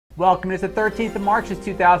Welcome. It's the 13th of March, it's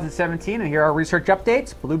 2017, and here are research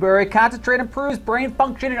updates. Blueberry concentrate improves brain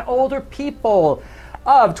function in older people.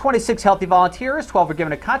 Of 26 healthy volunteers, 12 were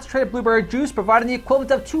given a concentrated blueberry juice, providing the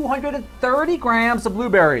equivalent of 230 grams of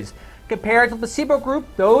blueberries. Compared to the placebo group,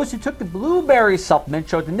 those who took the blueberry supplement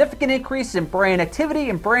showed significant increases in brain activity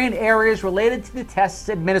in brain areas related to the tests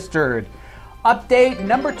administered. Update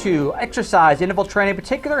number 2, exercise, interval training in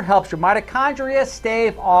particular, helps your mitochondria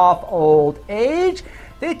stave off old age.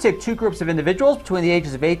 They took two groups of individuals between the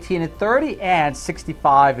ages of 18 and 30 and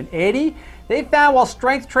 65 and 80. They found while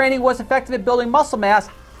strength training was effective at building muscle mass,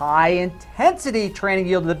 high-intensity training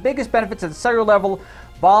yielded the biggest benefits at the cellular level.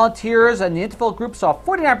 Volunteers in the interval group saw a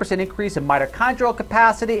 49% increase in mitochondrial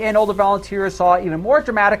capacity, and older volunteers saw even more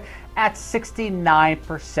dramatic at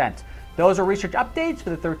 69%. Those are research updates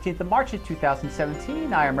for the 13th of March of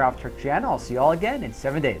 2017. I am Ralph Turchiano. I'll see you all again in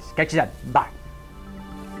 7 days. Catch you then. Bye.